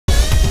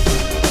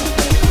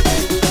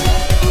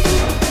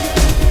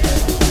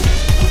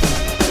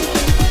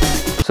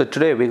So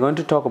today we're going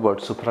to talk about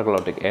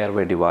supraglottic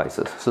airway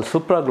devices. So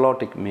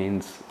supraglottic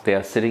means they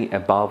are sitting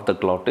above the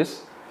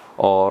glottis,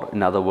 or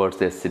in other words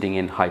they're sitting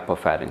in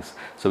hypopharynx.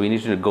 So we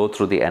need to go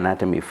through the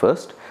anatomy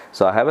first.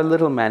 So I have a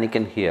little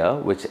mannequin here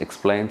which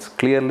explains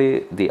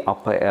clearly the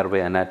upper airway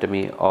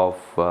anatomy of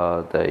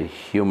the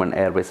human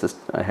airway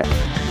system.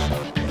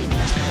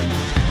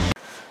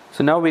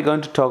 So now we're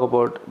going to talk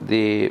about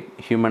the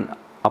human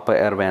upper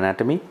airway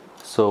anatomy.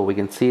 So we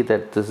can see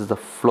that this is the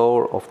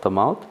floor of the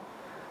mouth.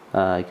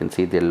 You can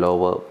see the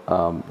lower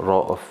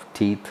row of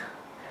teeth,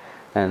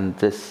 and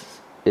this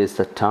is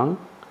the tongue.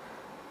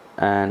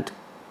 And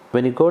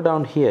when you go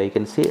down here, you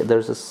can see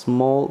there's a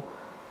small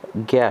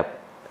gap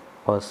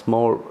or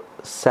small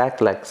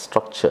sac-like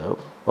structure,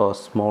 or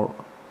small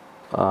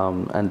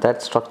and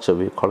that structure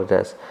we call it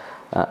as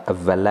a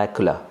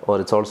valvula,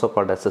 or it's also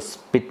called as a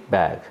spit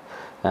bag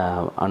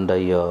under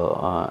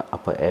your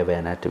upper airway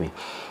anatomy.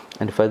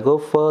 And if I go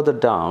further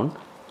down,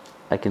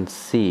 I can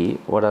see,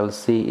 what I'll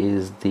see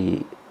is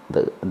the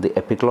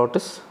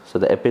epiglottis. So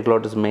the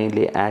epiglottis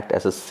mainly act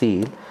as a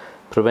seal,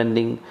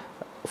 preventing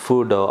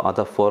food or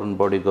other foreign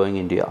body going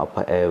into your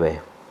upper airway.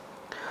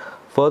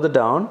 Further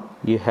down,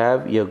 you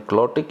have your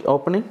glottic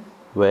opening,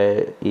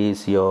 where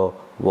is your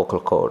vocal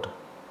cord,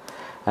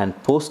 and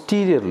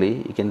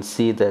posteriorly you can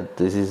see that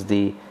this is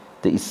the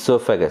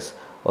esophagus,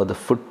 or the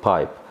food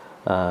pipe,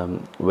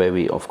 where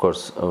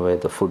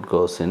the food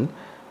goes in,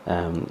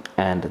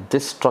 and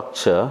this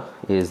structure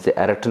is the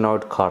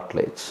arytenoid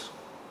cartilage.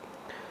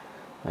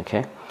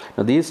 Okay,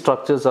 now these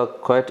structures are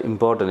quite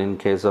important in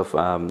case of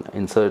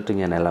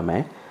inserting an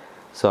LMA.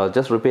 So I'll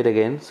just repeat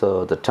again.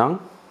 So the tongue,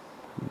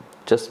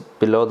 just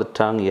below the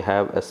tongue you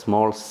have a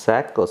small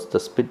sac, or the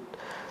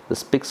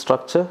spit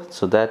structure,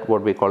 so that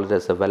what we call it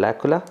as a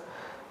valvula.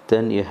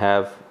 Then you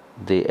have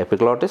the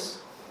epiglottis,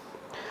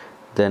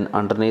 then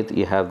underneath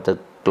you have the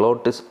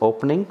glottis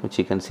opening, which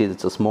you can see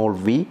it's a small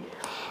V,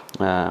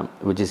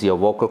 which is your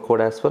vocal cord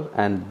as well,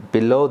 and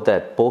below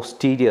that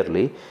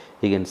posteriorly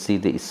you can see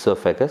the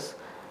esophagus,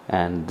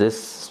 and this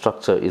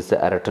structure is the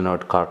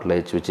arytenoid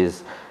cartilage,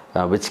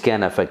 which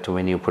can affect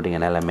when you're putting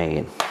an LMA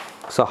in.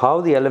 So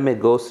how the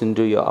LMA goes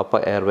into your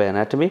upper airway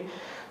anatomy?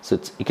 So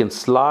you can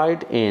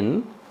slide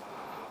in,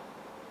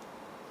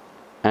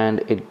 and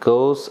it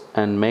goes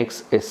and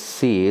makes a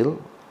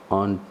seal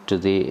onto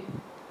the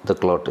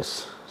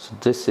glottis. So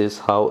this is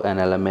how an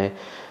LMA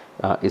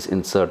is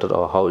inserted,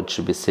 or how it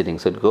should be sitting.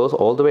 So it goes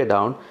all the way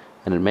down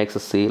and it makes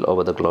a seal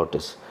over the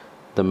glottis.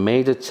 The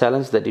major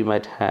challenge that you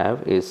might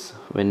have is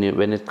when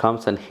it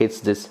comes and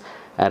hits this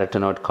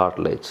arytenoid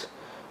cartilage.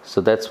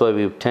 So that's why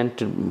we tend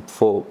to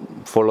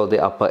follow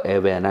the upper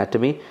airway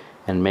anatomy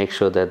and make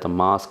sure that the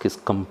mask is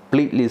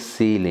completely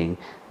sealing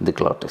the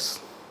glottis.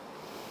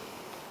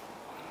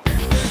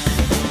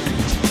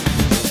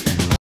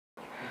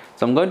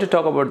 So I'm going to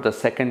talk about the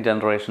second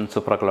generation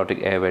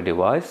supraglottic airway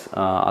device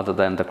other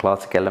than the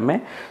classic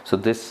LMA. So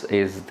this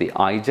is the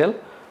iGel.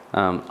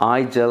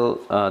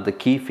 iGel, the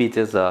key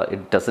features are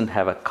it doesn't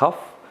have a cuff,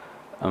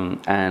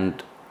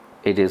 and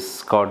it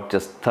is called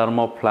just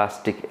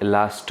thermoplastic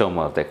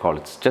elastomer, they call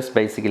it. It's just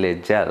basically a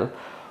gel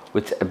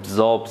which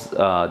absorbs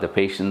the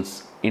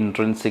patient's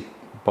intrinsic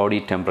body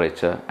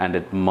temperature, and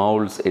it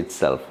molds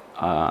itself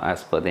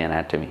as per the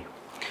anatomy.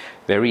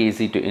 Very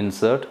easy to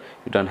insert.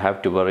 You don't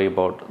have to worry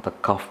about the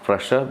cuff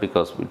pressure,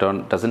 because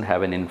doesn't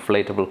have an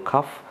inflatable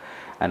cuff,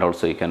 and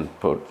also you can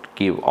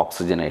give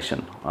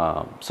oxygenation.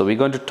 So we're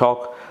going to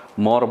talk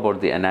more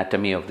about the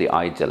anatomy of the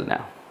iGel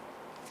now.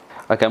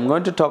 Okay, I'm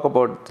going to talk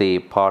about the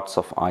parts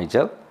of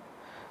iGel.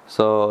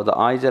 So the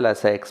iGel,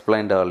 as I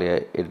explained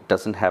earlier, it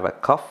doesn't have a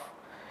cuff.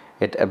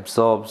 It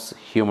absorbs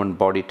human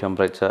body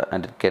temperature,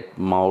 and it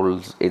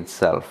molds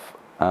itself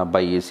by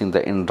using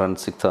the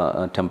intrinsic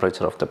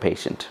temperature of the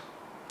patient.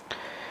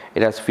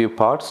 It has few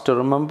parts to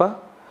remember.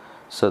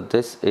 So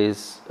this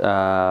is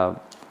the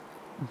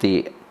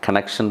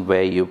connection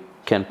where you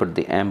can put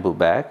the ambu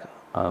bag,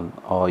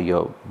 or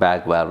your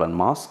bag valve and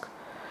mask.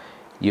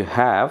 You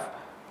have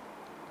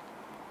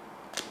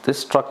this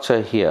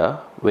structure here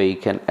where you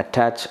can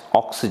attach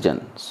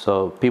oxygen.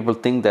 So people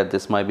think that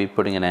this might be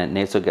putting in a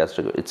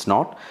nasogastric. It's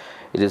not.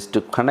 It is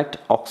to connect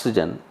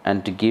oxygen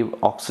and to give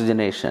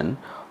oxygenation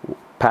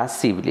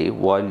passively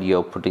while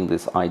you're putting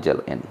this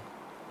iGel in.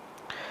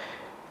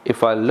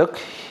 If I look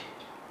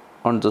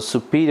on the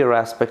superior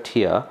aspect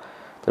here,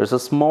 there's a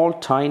small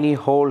tiny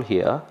hole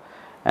here,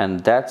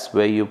 and that's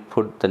where you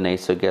put the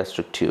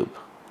nasogastric tube.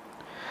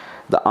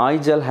 The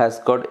iGel has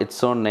got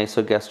its own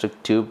nasogastric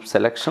tube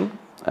selection,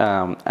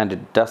 and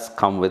it does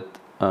come with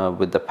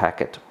the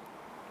packet.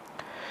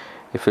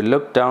 If you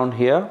look down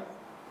here,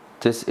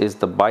 this is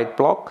the bite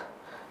block.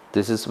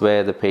 This is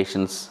where the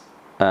patient's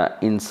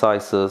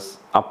incisors,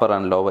 upper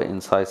and lower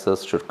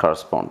incisors, should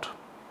correspond.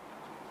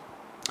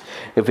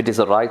 If it is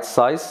a right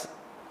size,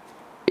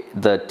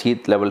 the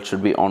teeth level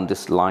should be on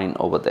this line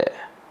over there.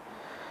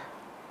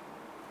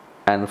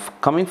 And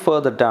coming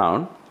further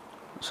down,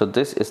 so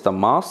this is the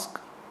mask,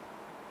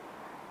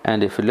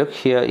 and if you look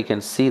here, you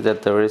can see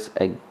that there is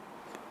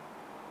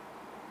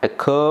a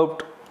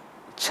curved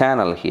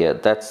channel here,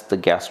 that's the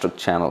gastric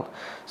channel.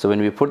 So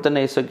when we put the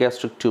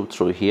nasogastric tube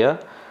through here,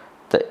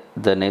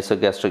 the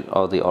nasogastric,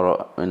 or the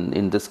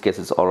in this case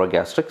it's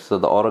orogastric, so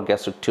the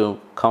orogastric tube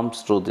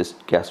comes through this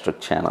gastric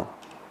channel,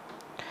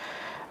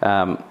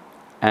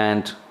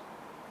 and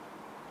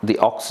the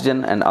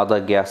oxygen and other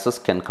gases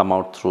can come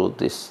out through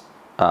this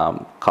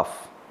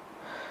cuff.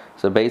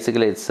 So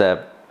basically it's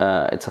a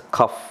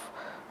cuff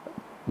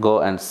go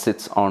and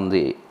sits on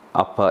the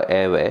upper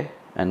airway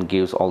and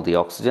gives all the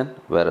oxygen,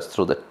 whereas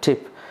through the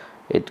tip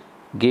it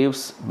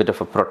gives a bit of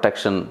a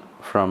protection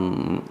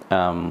from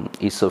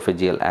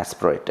esophageal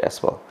aspirate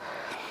as well.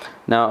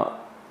 Now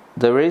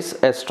there is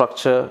a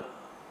structure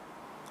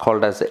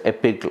called as the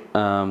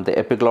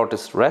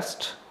epiglottis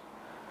rest.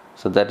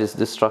 So that is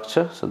this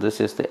structure. So this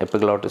is the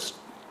epiglottis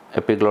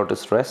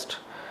rest,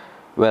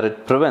 where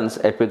it prevents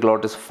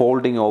epiglottis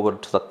folding over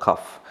to the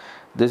cuff.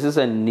 This is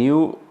a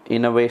new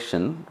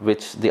innovation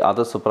which the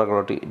other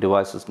supraglottic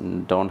devices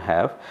don't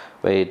have,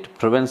 where it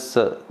prevents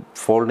the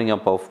folding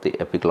up of the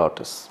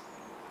epiglottis.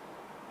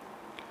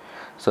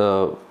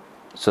 So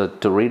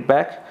to read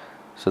back,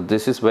 so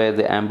this is where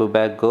the ambu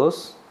bag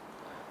goes.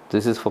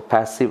 This is for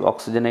passive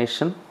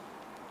oxygenation.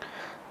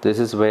 This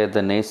is where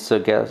the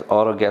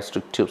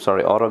orogastric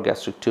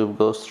tube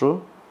goes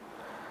through.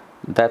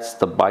 That's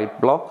the bite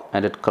block,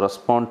 and it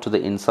corresponds to the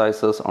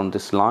incisors on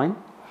this line.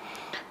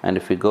 And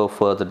if we go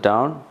further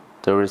down,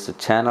 there is a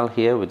channel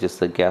here which is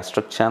the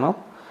gastric channel,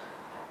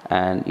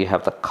 and you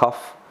have the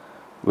cuff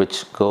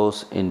which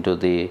goes into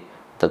the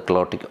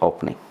glottic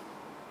opening.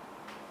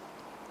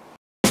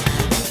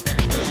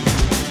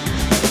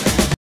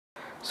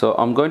 So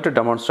I'm going to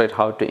demonstrate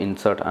how to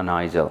insert an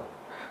eye gel.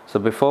 So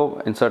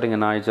before inserting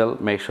an eye gel,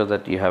 make sure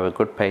that you have a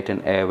good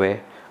patent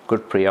airway,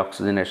 good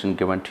pre-oxygenation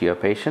given to your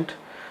patient.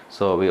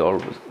 So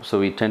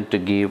we tend to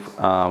give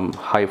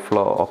high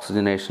flow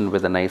oxygenation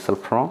with a nasal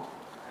prong.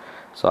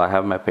 So I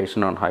have my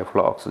patient on high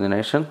flow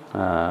oxygenation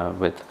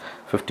with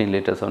 15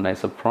 liters of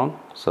nasal prong,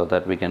 so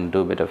that we can do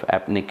a bit of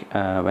apneic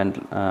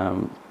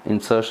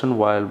insertion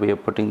while we are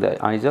putting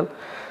the eye gel.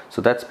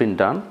 So that's been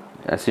done.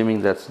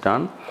 Assuming that's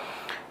done,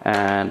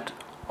 and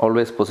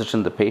always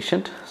position the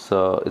patient,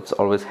 so it's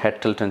always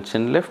head tilt and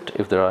chin lift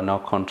if there are no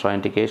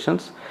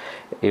contraindications.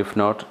 If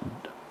not,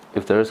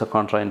 if there is a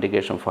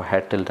contraindication for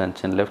head tilt and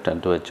chin lift,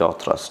 and do a jaw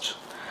thrust.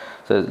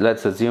 So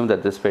let's assume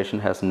that this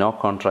patient has no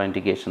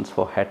contraindications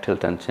for head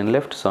tilt and chin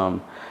lift. So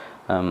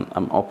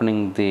I'm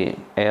opening the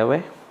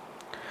airway.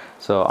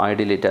 So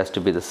ideally it has to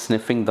be the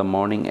sniffing the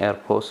morning air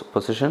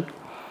position,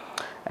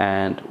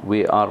 and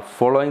we are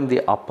following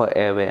the upper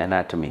airway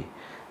anatomy.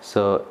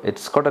 So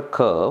it's got a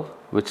curve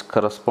which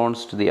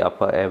corresponds to the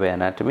upper airway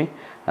anatomy,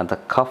 and the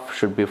cuff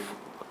should be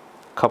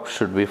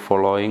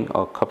following,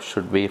 or cuff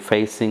should be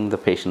facing the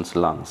patient's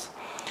lungs.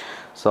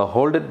 So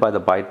hold it by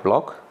the bite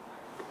block,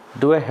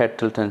 do a head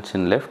tilt and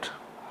chin lift,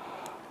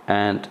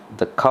 and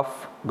the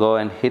cuff go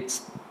and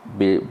hits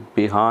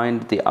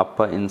behind the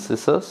upper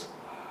incisors,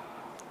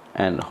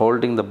 and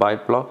holding the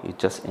bite block, you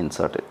just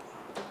insert it.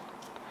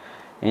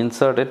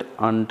 Insert it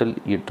until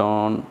you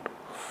don't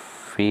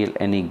feel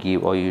any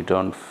give, or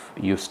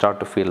you start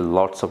to feel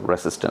lots of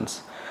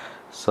resistance.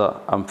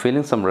 So I'm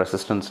feeling some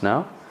resistance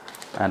now,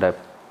 and I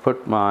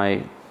put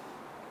my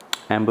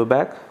ambu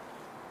bag,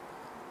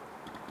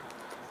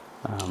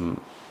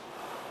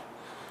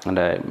 and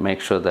I make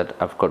sure that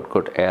I've got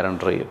good air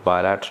entry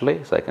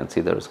bilaterally, so I can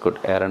see there is good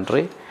air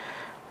entry.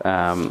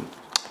 And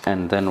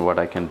then what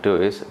I can do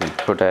is I can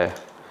put a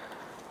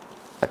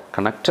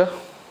connector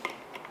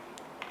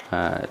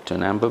to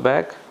an ambu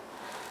bag,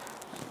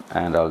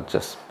 and I'll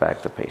just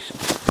bag the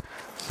patient.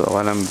 So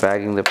while I'm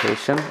bagging the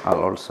patient,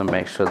 I'll also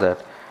make sure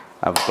that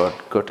I've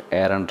got good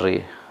air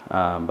entry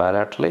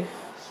bilaterally.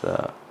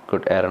 So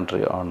good air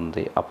entry on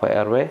the upper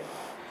airway,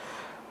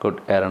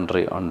 good air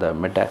entry on the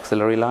mid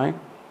axillary line,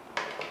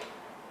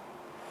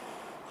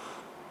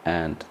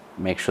 and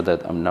make sure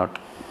that I'm not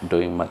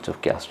doing much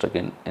of gastric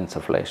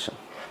insufflation.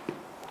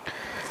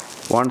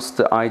 Once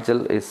the eye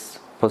gel is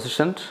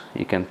positioned,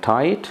 you can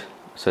tie it.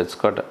 So it's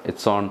got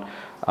its own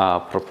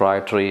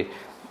proprietary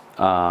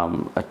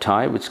a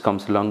tie which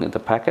comes along in the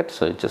packet.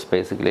 So it just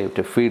basically have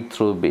to feed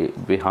through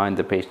behind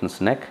the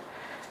patient's neck.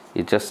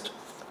 You just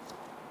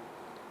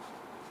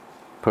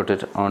put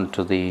it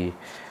onto the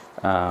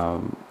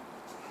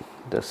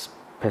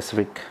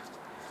specific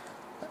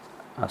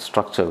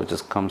structure which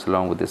just comes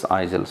along with this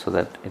eye gel, so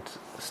that it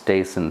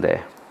stays in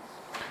there,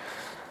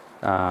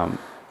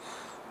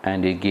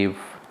 and you give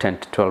 10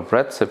 to 12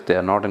 breaths if they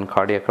are not in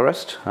cardiac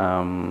arrest,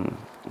 and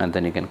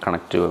then you can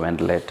connect to a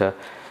ventilator,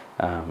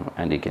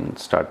 and you can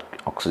start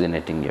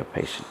oxygenating your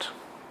patient.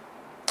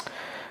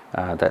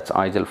 That's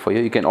eye gel for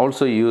you. You can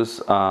also use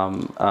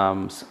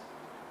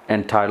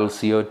end-tidal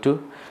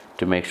CO2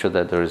 to make sure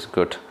that there is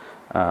good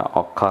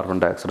carbon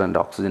dioxide and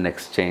oxygen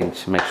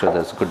exchange, make sure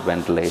there's good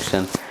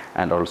ventilation,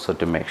 and also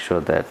to make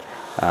sure that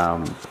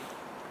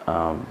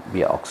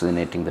we are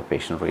oxygenating the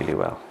patient really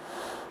well.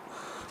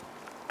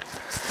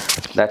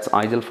 That's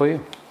eye gel for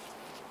you.